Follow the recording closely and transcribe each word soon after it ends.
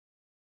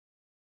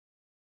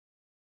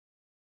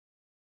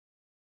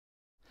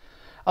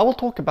I will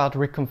talk about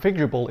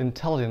reconfigurable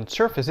intelligent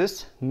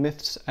surfaces,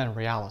 myths and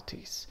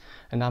realities.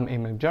 And I'm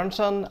Emil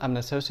Björnsson. I'm an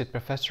associate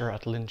professor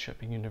at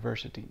Linköping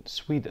University in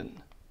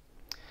Sweden.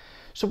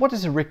 So what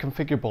is a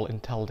reconfigurable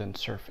intelligent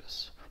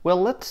surface?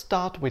 Well, let's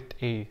start with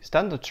a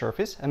standard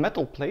surface, a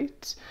metal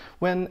plate.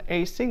 When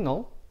a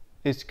signal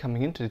is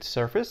coming into its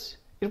surface,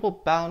 it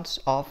will bounce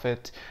off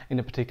it in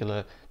a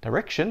particular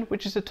direction,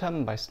 which is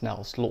determined by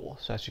Snell's law.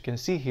 So as you can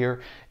see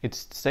here,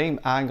 it's the same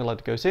angle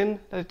that goes in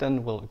that it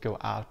then will go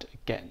out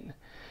again.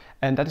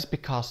 And that is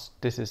because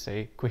this is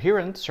a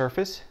coherent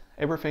surface.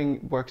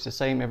 Everything works the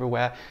same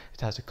everywhere.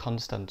 It has a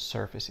constant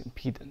surface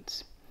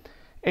impedance.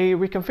 A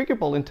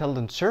reconfigurable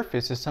intelligent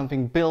surface is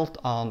something built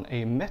on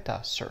a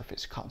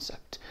meta-surface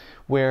concept,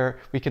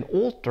 where we can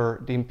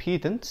alter the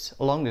impedance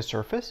along the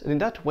surface, and in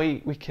that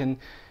way we can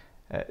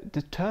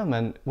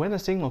determine when a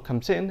signal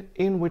comes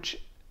in which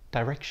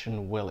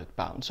direction will it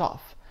bounce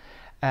off.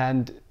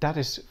 And that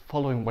is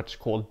following what's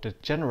called the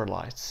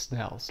generalized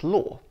Snell's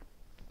law.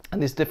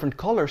 And these different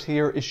colors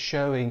here is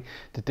showing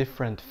the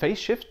different phase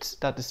shifts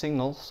that the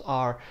signals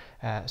are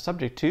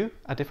subject to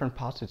at different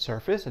parts of the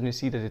surface, and you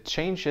see that it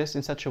changes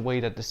in such a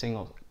way that the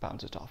signal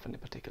bounces off in a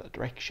particular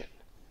direction.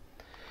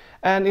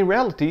 And in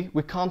reality,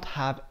 we can't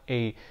have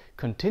a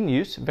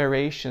continuous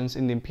variations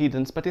in the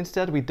impedance, but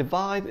instead we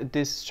divide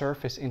this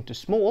surface into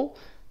small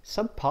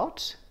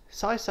subparts,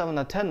 size 7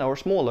 and 10 or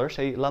smaller,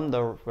 say lambda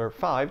over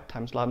 5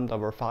 times lambda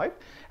over 5,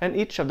 and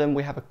each of them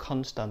we have a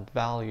constant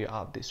value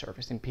of the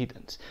surface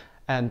impedance.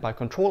 And by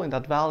controlling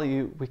that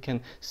value, we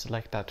can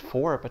select that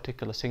for a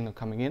particular signal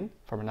coming in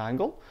from an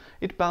angle,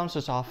 it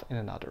bounces off in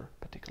another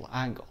particular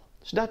angle.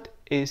 So that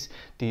is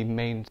the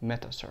main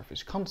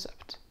meta-surface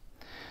concept.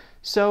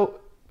 So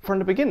from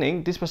the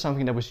beginning, this was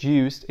something that was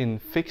used in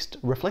fixed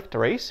reflector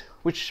arrays,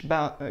 which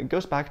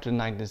goes back to the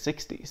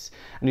 1960s.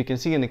 And you can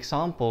see an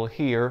example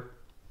here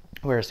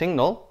where a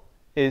signal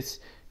is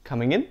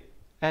coming in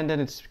and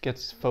then it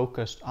gets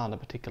focused on a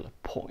particular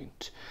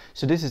point.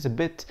 So this is a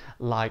bit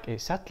like a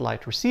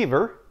satellite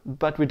receiver,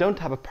 but we don't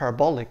have a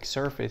parabolic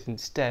surface.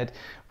 Instead,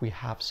 we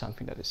have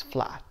something that is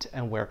flat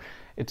and where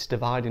it's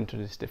divided into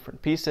these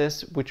different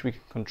pieces, which we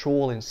can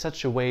control in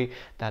such a way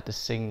that the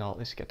signal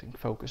is getting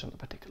focused on a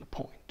particular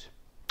point.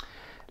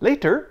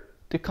 Later,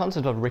 the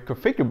concept of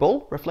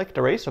reconfigurable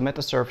reflector arrays or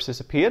meta-surfaces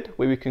appeared,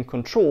 where we can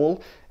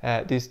control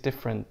these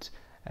different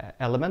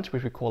elements,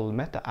 which we call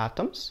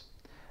meta-atoms.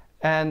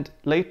 And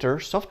later,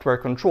 software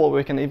control, where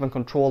we can even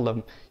control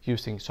them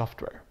using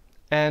software.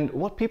 And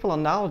what people are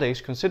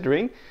nowadays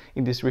considering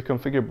in this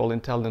reconfigurable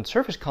intelligent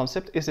surface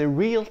concept is a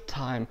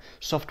real-time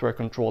software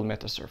controlled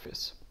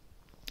meta-surface.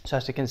 So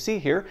as you can see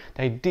here,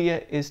 the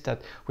idea is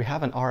that we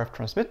have an RF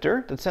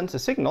transmitter that sends a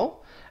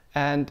signal,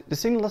 and the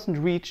signal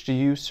doesn't reach the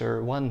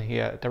user one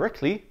here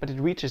directly, but it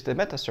reaches the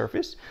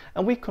meta-surface,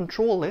 and we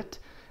control it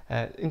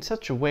in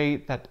such a way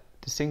that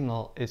the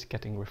signal is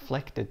getting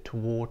reflected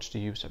towards the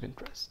user of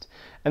interest.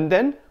 And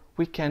then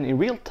we can in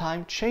real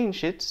time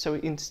change it, so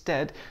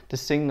instead the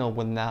signal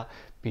will now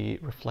be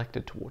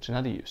reflected towards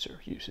another user,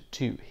 user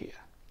 2 here.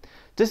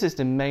 This is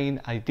the main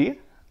idea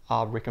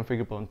of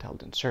reconfigurable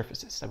intelligent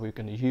surfaces, that we're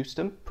going to use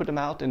them, put them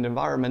out in the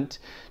environment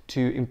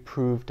to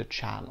improve the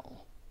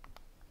channel.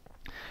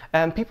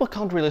 And people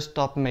can't really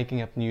stop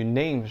making up new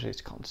names for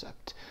this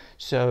concept.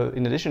 So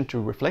in addition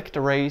to reflector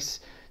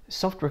arrays,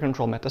 software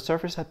control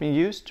meta-surface has been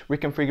used,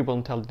 reconfigurable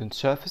intelligent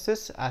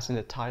surfaces, as in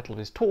the title of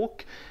this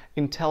talk,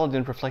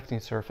 intelligent reflecting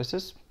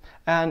surfaces,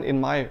 and in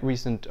my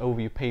recent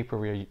overview paper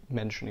we are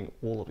mentioning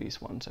all of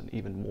these ones and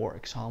even more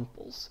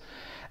examples.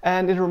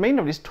 And in the remainder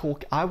of this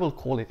talk I will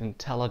call it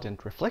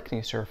intelligent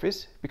reflecting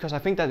surface, because I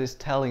think that is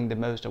telling the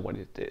most of what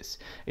it is.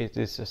 It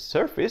is a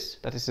surface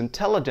that is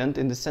intelligent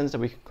in the sense that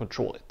we can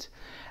control it.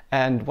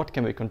 And what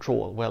can we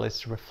control? Well,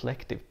 it's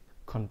reflective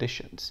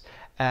conditions.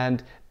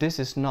 And this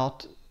is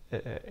not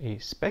a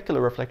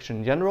specular reflection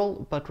in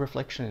general, but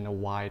reflection in a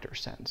wider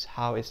sense.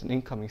 How is an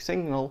incoming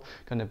signal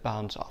going to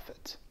bounce off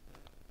it?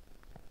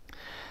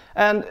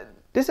 And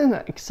this is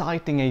an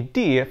exciting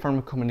idea from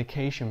a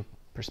communication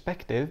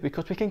perspective,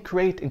 because we can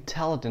create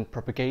intelligent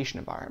propagation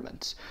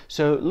environments.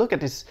 So look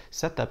at this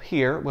setup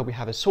here, where we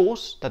have a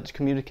source that is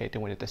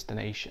communicating with a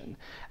destination,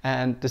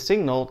 and the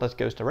signal that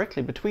goes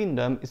directly between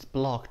them is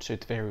blocked, so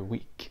it's very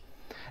weak.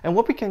 And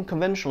what we can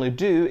conventionally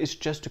do is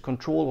just to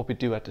control what we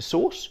do at the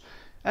source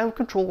and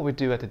control what we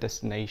do at the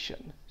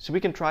destination. So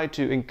we can try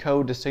to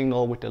encode the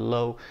signal with a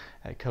low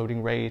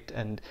coding rate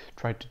and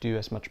try to do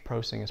as much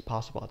processing as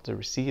possible at the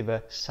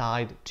receiver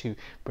side to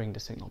bring the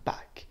signal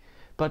back.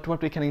 But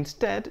what we can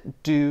instead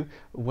do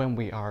when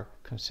we are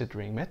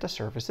considering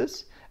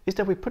meta-surfaces is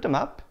that we put them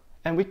up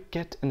and we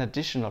get an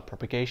additional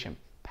propagation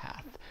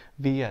path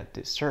via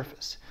this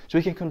surface. So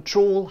we can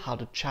control how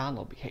the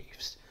channel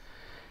behaves.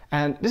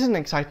 And this is an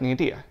exciting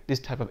idea, this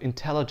type of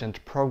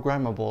intelligent,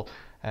 programmable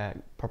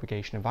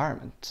propagation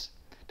environment.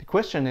 The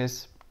question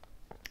is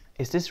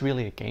this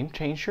really a game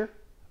changer,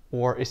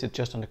 or is it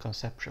just on the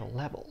conceptual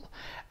level?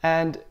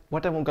 And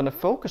what I'm going to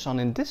focus on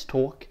in this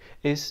talk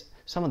is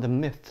some of the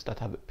myths that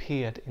have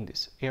appeared in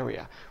this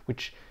area,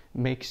 which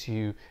makes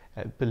you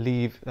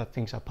believe that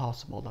things are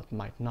possible that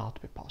might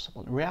not be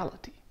possible in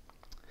reality.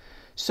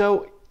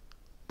 So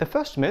the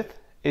first myth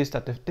is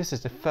that this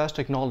is the first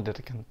technology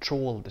to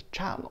control the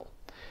channel.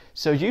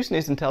 So using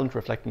this intelligent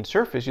reflecting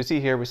surface, you see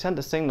here we send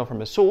a signal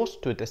from a source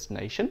to a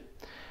destination,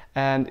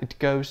 and it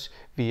goes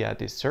via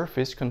this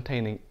surface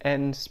containing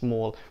n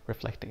small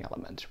reflecting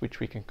elements, which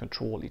we can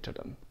control each of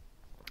them.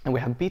 And we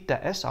have beta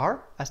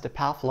SR as the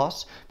path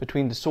loss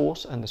between the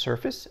source and the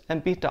surface,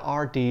 and beta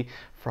RD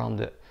from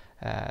the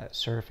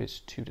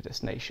surface to the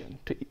destination,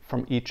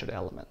 from each of the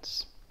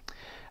elements.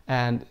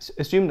 And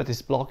assume that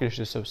this blockage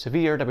is so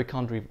severe that we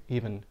can't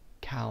even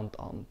count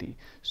on the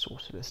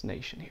source to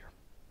destination here.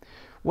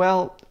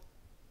 Well,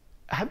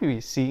 have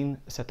you seen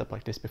a setup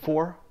like this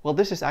before? Well,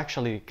 this is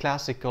actually a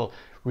classical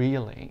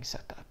relaying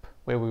setup,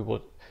 where we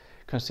would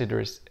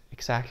consider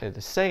exactly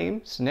the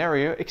same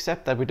scenario,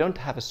 except that we don't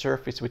have a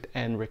surface with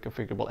n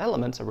reconfigurable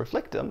elements and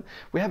reflect them.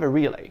 We have a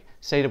relay.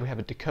 Say that we have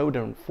a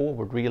decoder and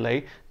forward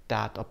relay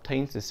that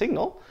obtains the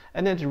signal,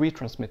 and then it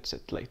retransmits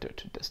it later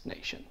to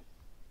destination.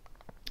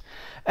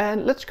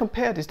 And let's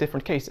compare these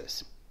different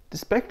cases. The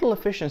spectral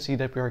efficiency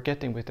that we are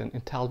getting with an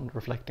intelligent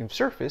reflecting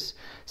surface,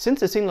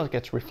 since the signal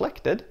gets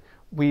reflected,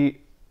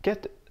 we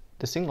get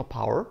the signal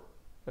power,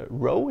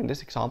 rho in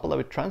this example, that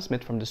we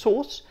transmit from the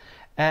source,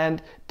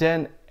 and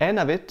then n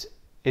of it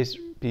is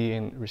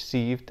being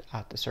received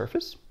at the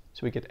surface.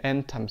 So we get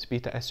n times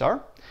beta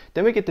SR.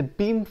 Then we get the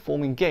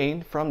beamforming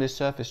gain from the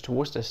surface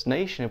towards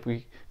destination if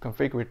we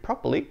configure it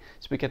properly.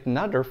 So we get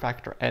another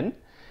factor n,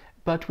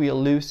 but we are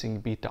losing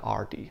beta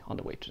RD on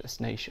the way to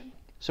destination.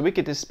 So we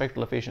get this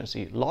spectral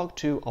efficiency log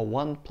 2 of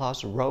 1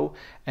 plus rho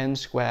n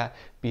square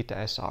beta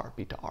SR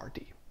beta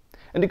RD.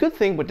 And the good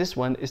thing with this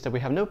one is that we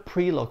have no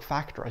preload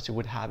factor as you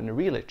would have in a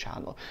relay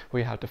channel,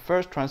 where you have to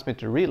first transmit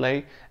to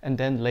relay and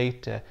then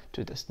later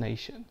to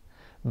destination.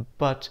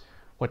 But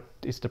what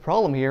is the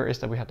problem here is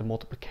that we have the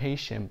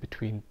multiplication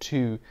between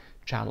two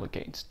channel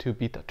gains, two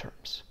beta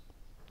terms.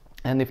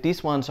 And if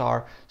these ones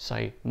are,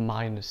 say,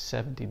 minus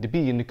 70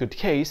 dB in a good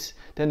case,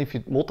 then if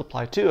you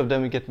multiply two of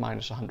them, we get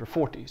minus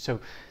 140. So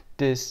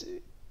this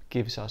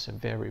gives us a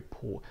very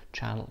poor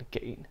channel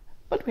gain.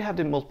 But we have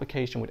the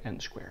multiplication with n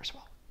squared as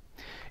well.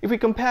 If we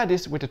compare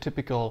this with a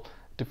typical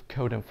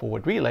decoder and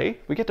forward relay,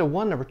 we get a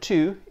 1 over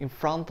 2 in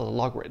front of the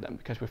logarithm,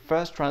 because we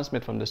first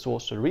transmit from the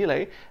source to the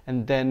relay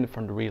and then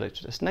from the relay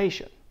to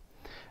destination.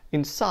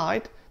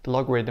 Inside the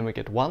logarithm we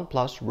get 1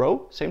 plus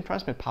rho, same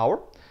transmit power,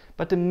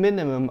 but the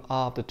minimum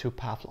of the two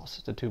path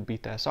losses, the two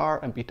beta SR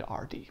and beta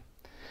RD.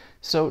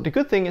 So the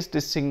good thing is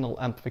this signal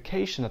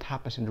amplification that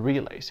happens in the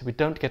relay. So we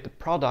don't get the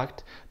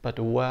product, but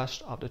the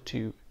worst of the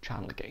two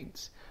channel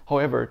gains.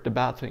 However, the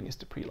bad thing is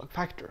the preload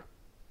factor.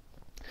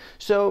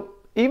 So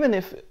even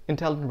if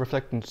intelligent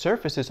reflecting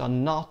surfaces are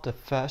not the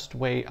first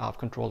way of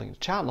controlling the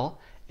channel,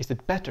 is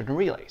it better than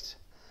relays?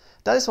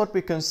 That is what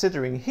we're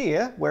considering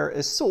here, where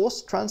a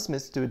source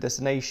transmits to a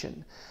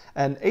destination.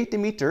 And 80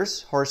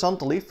 meters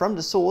horizontally from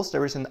the source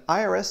there is an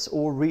IRS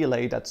or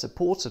relay that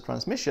supports the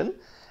transmission,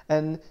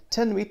 and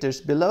 10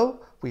 meters below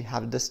we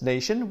have a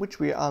destination which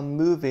we are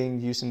moving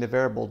using the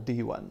variable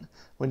d1.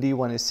 When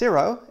d1 is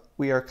 0,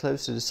 we are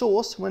close to the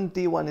source. When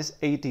d1 is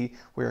 80,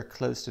 we are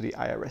close to the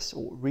IRS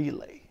or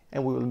relay.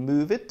 And we will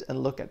move it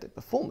and look at the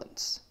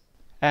performance.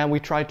 And we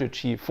try to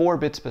achieve 4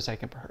 bits per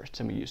second per hertz,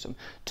 and we use some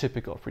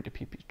typical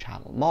 3DPP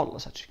channel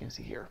models, as you can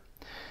see here.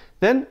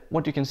 Then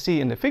what you can see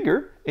in the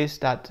figure is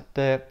that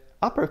the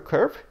upper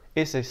curve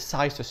is a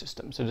sizer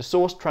system. So the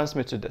source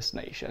transmits to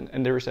destination,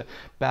 and there is a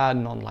bad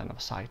non-line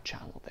of sight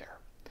channel there.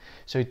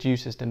 So it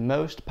uses the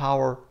most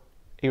power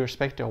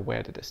irrespective of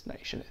where the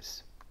destination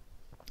is.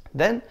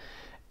 Then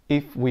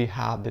if we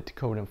have the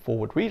decoder and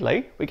forward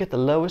relay, we get the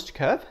lowest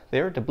curve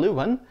there, the blue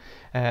one.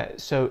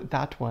 So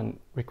that one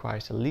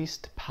requires the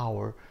least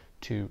power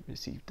to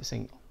receive the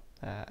signal,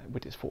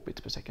 which is 4 bits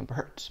per second per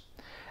hertz.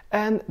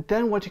 And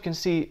then what you can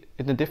see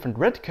in the different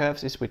red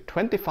curves is with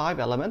 25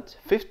 elements,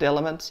 50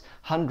 elements,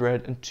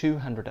 100 and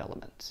 200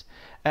 elements.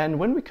 And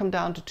when we come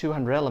down to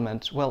 200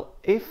 elements, well,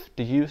 if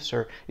the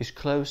user is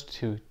close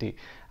to the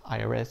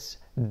IRS,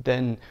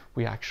 then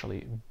we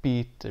actually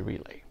beat the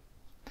relay.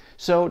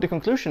 So the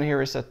conclusion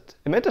here is that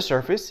a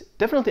metasurface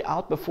definitely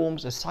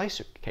outperforms a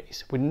sizer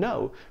case with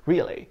no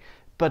relay,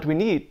 but we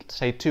need,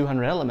 say,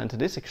 200 elements in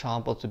this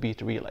example to beat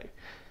the relay.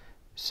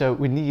 So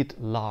we need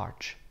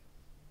large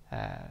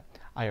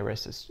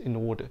IRSs in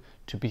order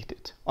to beat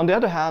it. On the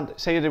other hand,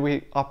 say that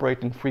we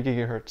operate in 3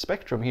 GHz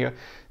spectrum here,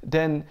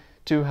 then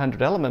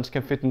 200 elements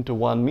can fit into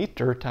 1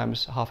 meter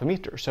times half a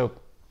meter. So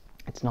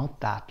it's not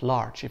that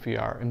large if you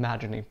are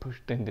imagining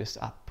putting this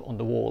up on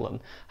the wall and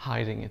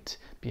hiding it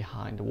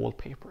behind the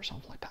wallpaper or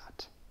something like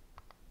that.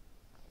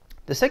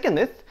 The second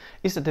myth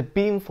is that the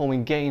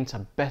beamforming gains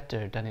are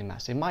better than in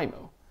massive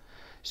MIMO.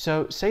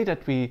 So say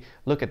that we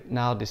look at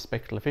now this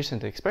spectral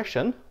efficiency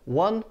expression,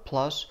 1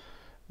 plus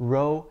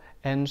rho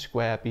n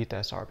squared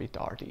beta SR beta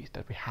RD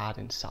that we had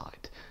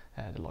inside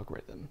the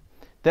logarithm.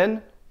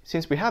 Then,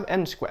 since we have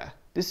n squared,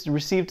 This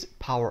received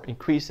power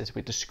increases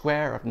with the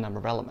square of the number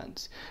of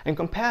elements. And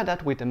compare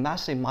that with the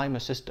massive MIMO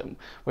system,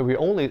 where we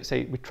only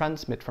say we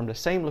transmit from the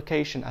same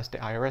location as the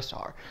IRS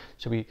are.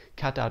 So we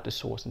cut out the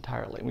source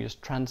entirely and we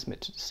just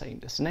transmit to the same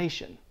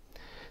destination.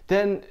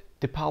 Then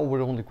the power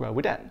would only grow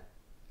with n.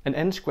 And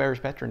n squared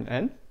is better than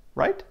n,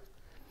 right?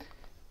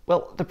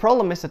 Well, the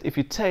problem is that if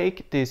you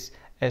take this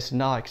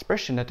SNR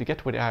expression that you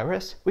get with the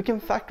IRS, we can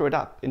factor it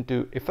up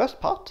into a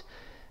first part,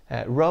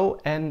 rho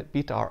n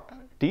beta r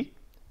d.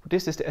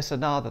 This is the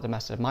SNR that the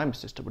massive MIMO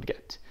system would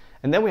get.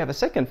 And then we have a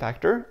second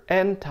factor,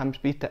 n times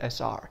beta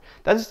SR.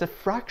 That is the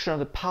fraction of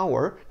the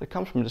power that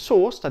comes from the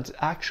source that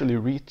actually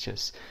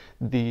reaches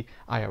the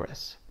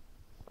IRS.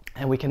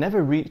 And we can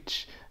never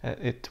reach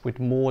it with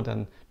more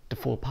than the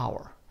full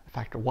power,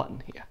 factor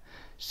 1 here.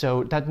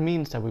 So that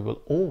means that we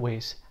will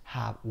always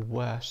have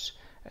worse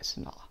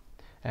SNR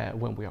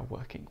when we are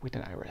working with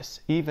an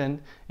IRS.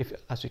 Even if,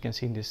 as you can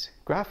see in this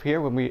graph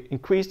here, when we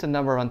increase the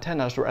number of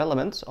antennas or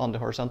elements on the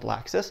horizontal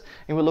axis,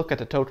 and we look at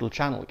the total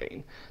channel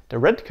gain. The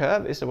red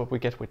curve is what we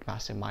get with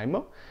massive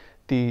MIMO.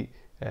 The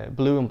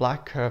blue and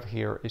black curve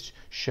here is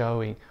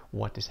showing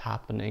what is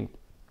happening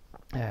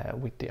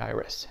with the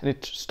IRS. And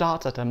it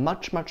starts at a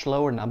much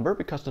lower number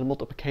because of the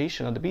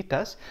multiplication of the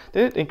betas.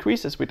 Then it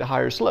increases with a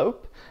higher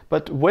slope.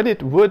 But when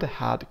it would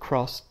have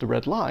crossed the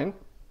red line,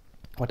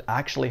 what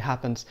actually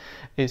happens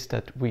is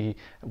that we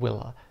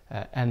will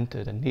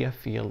enter the near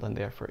field, and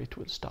therefore it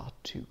will start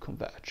to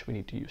converge. We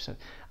need to use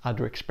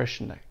another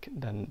expression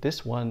than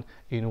this one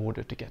in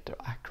order to get the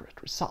accurate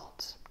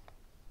results.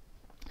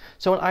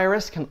 So an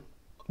IRS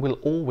will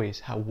always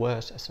have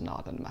worse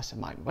SNR than massive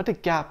MIMO, but the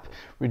gap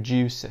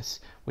reduces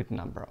with the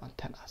number of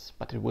antennas,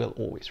 but it will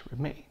always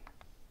remain.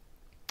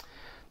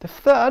 The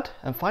third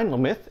and final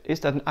myth is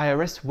that an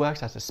IRS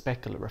works as a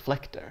specular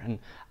reflector, an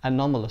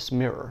anomalous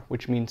mirror,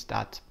 which means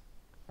that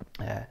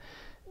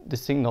the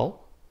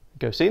signal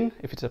goes in.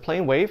 If it's a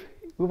plane wave,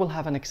 we will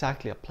have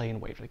exactly a plane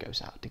wave that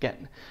goes out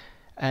again.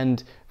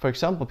 And for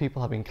example, people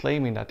have been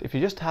claiming that if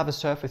you just have a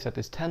surface that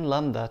is 10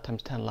 lambda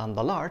times 10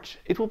 lambda large,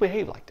 it will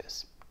behave like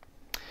this.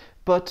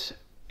 But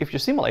if you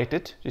simulate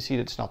it, you see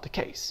that it's not the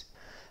case.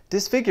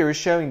 This figure is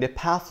showing the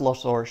path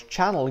loss or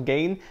channel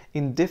gain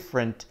in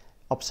different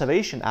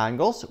observation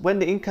angles when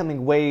the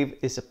incoming wave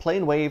is a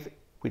plane wave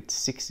with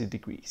 60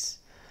 degrees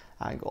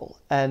angle.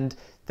 And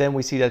then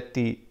we see that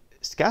the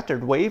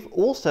scattered wave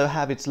also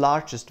have its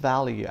largest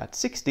value at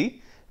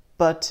 60,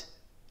 but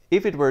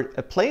if it were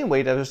a plane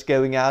wave that was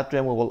going out,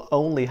 then we will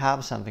only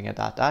have something at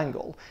that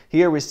angle.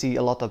 Here we see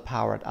a lot of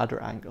power at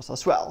other angles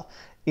as well.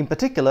 In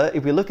particular,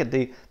 if we look at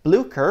the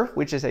blue curve,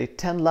 which is a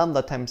 10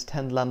 lambda times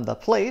 10 lambda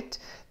plate,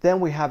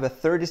 then we have a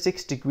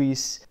 36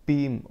 degrees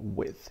beam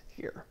width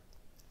here.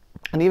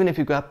 And even if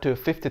you go up to a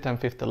 50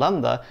 times 50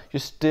 lambda, you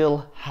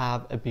still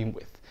have a beam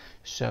width.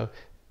 So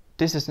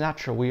this is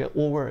natural. We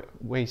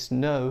always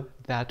know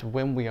that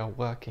when we are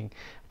working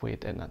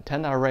with an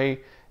antenna array,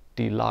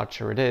 the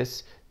larger it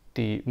is,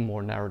 the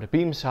more narrow the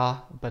beams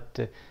are, but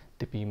the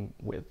beam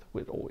width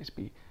will always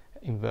be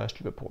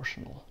inversely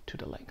proportional to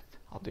the length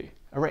of the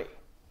array.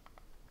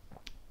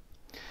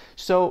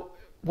 So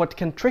what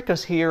can trick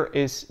us here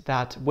is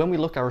that when we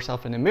look at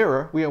ourselves in a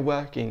mirror, we are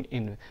working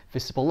in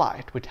visible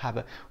light, which have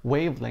a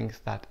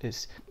wavelength that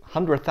is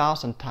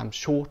 100,000 times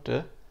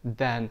shorter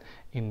than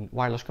in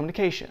wireless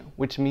communication,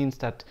 which means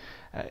that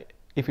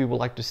if we would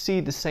like to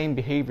see the same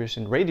behaviors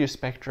in radio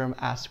spectrum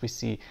as we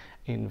see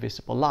in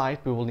visible light,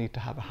 we will need to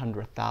have a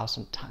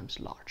 100,000 times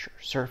larger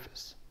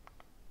surface.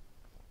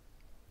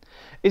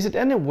 Is it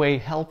any way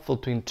helpful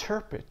to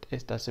interpret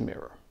it as a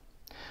mirror?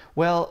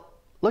 Well,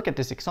 look at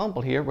this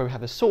example here where we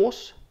have a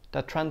source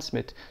that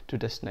transmits to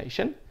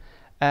destination,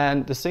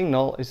 and the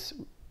signal is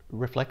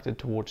reflected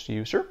towards the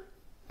user.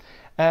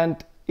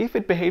 And if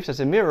it behaves as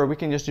a mirror, we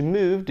can just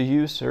move the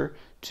user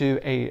to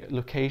a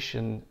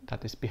location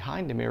that is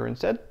behind the mirror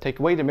instead, take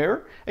away the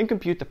mirror, and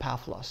compute the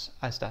path loss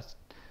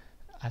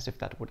as if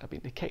that would have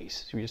been the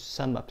case. So we just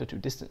sum up the two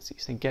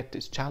distances and get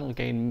this channel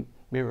gain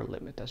mirror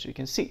limit, as you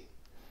can see.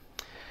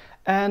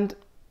 And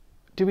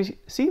do we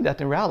see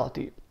that in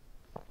reality?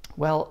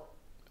 Well,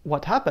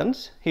 what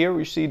happens here,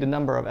 we see the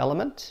number of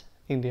elements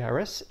in the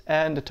IRS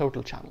and the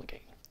total channel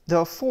gain. There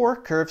are four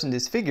curves in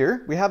this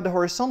figure. We have the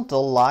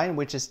horizontal line,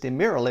 which is the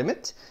mirror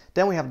limit.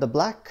 Then we have the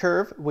black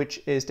curve,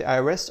 which is the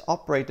IRS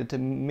operated to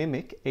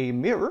mimic a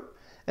mirror.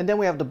 And then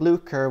we have the blue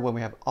curve when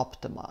we have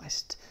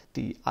optimized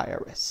the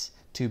IRS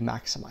to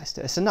maximize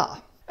the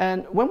SNR.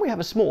 And when we have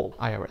a small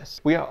IRS,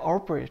 we are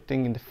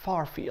operating in the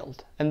far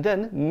field and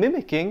then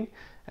mimicking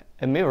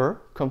a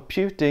mirror,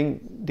 computing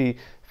the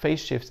phase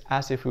shifts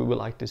as if we would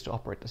like this to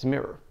operate as a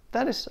mirror.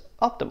 That is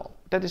optimal.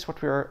 That is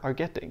what we are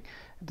getting.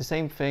 The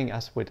same thing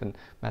as with a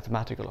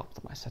mathematical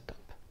optimized setup.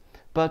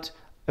 But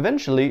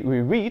eventually we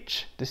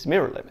reach this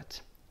mirror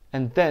limit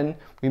and then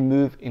we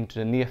move into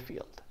the near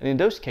field. And in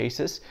those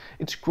cases,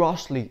 it's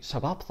grossly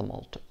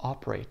suboptimal to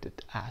operate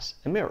it as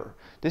a mirror.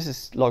 This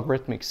is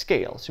logarithmic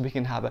scale, so we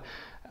can have a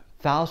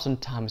 1,000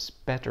 times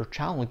better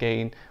channel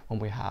gain when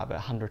we have a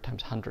 100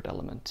 times 100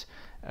 element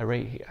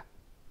array here.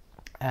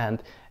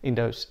 And in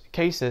those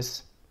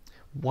cases,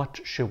 what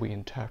should we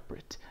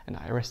interpret an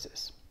iris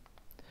as?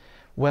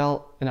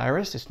 Well, an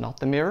iris is not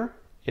the mirror,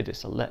 it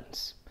is a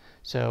lens.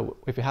 So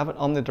if you have an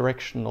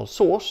omnidirectional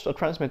source to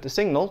transmit the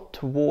signal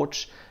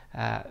towards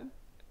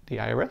the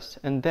iris,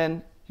 and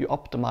then you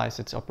optimize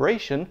its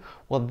operation,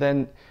 well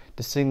then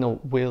the signal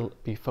will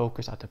be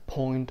focused at the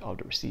point of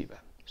the receiver.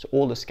 So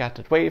all the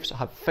scattered waves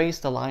have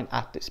phased the line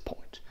at this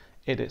point.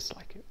 It is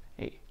like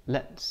a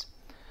lens.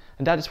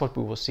 And that is what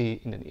we will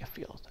see in the near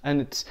field.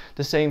 And it's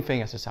the same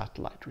thing as a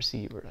satellite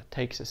receiver that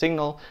takes a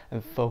signal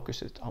and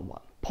focuses it on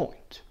one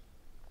point.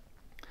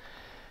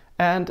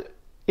 And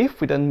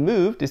if we then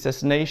move this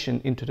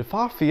destination into the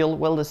far field,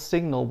 well, the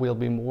signal will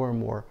be more and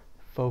more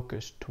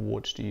focused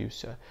towards the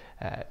user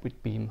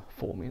with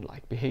beamforming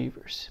like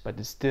behaviors. But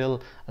it's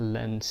still a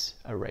lens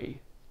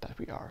array that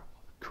we are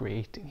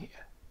creating here.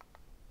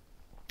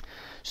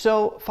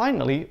 So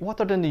finally, what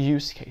are then the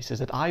use cases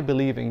that I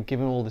believe in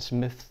given all this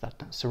myth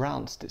that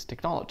surrounds this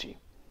technology?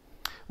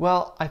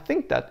 Well, I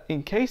think that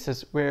in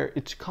cases where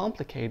it's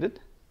complicated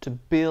to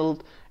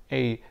build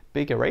a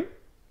big array,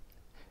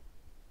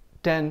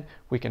 then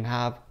we can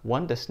have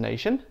one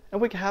destination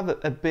and we can have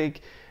a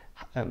big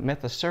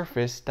meta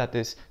surface that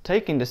is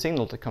taking the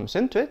signal that comes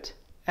into it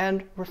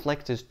and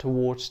reflects it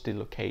towards the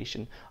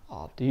location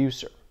of the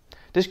user.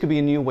 This could be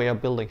a new way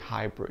of building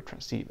hybrid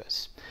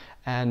transceivers.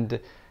 And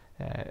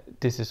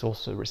this is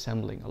also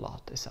resembling a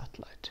lot a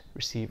satellite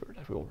receiver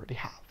that we already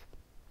have.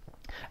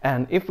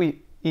 And if we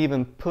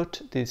even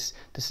put this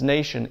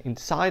destination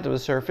inside of the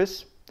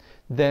surface,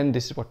 then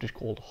this is what is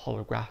called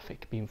holographic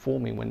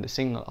beamforming. When the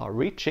signal are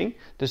reaching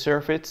the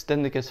surface,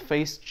 then it gets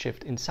phase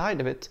shift inside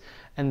of it,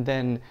 and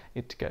then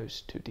it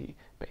goes to the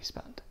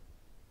baseband.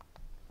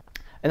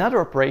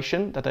 Another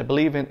operation that I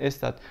believe in is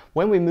that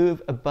when we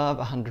move above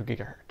 100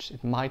 GHz,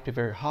 it might be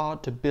very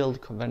hard to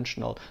build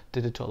conventional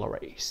digital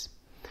arrays.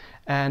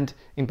 And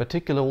in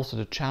particular, also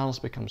the channels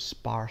become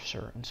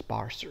sparser and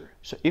sparser.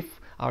 So if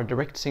our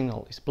direct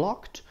signal is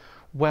blocked,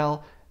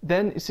 well,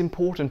 then it's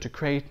important to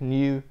create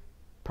new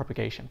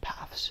propagation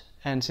paths.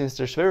 And since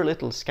there's very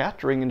little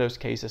scattering in those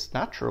cases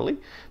naturally,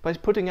 by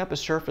putting up a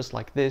surface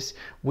like this,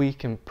 we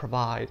can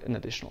provide an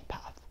additional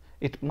path.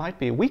 It might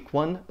be a weak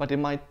one, but it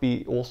might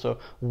be also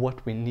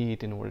what we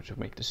need in order to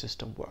make the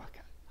system work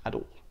at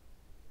all.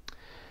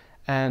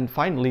 And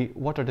finally,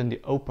 what are then the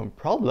open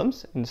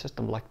problems in a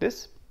system like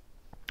this?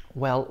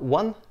 Well,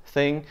 one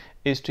thing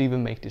is to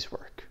even make this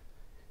work.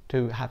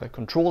 To have a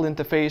control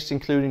interface,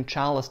 including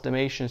channel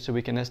estimation, so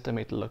we can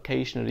estimate the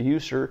location of the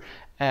user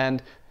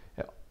and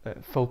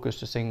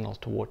focus the signal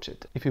towards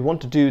it. If you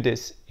want to do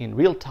this in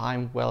real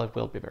time, well, it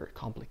will be very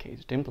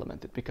complicated to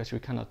implement it because we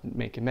cannot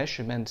make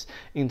measurements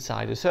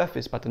inside the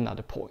surface but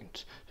another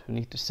point. So we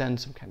need to send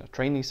some kind of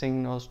training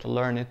signals to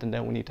learn it, and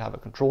then we need to have a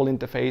control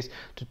interface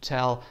to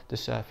tell the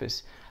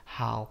surface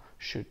how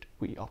should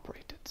we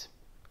operate it.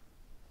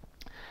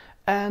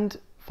 And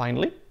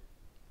finally,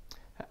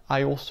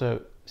 I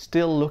also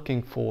still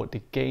looking for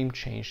the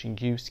game-changing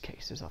use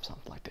cases of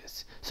something like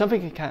this.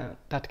 Something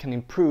that can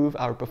improve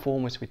our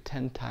performance with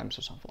 10 times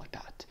or something like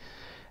that.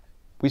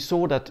 We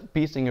saw that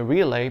beating a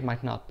relay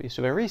might not be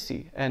so very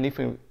easy, and if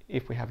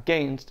we have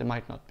gains, they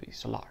might not be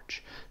so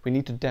large. We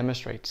need to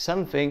demonstrate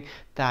something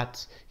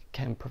that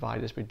can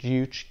provide us with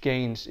huge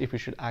gains if we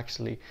should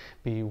actually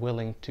be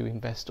willing to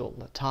invest all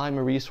the time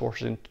and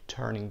resources into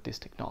turning this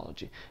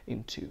technology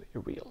into a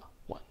real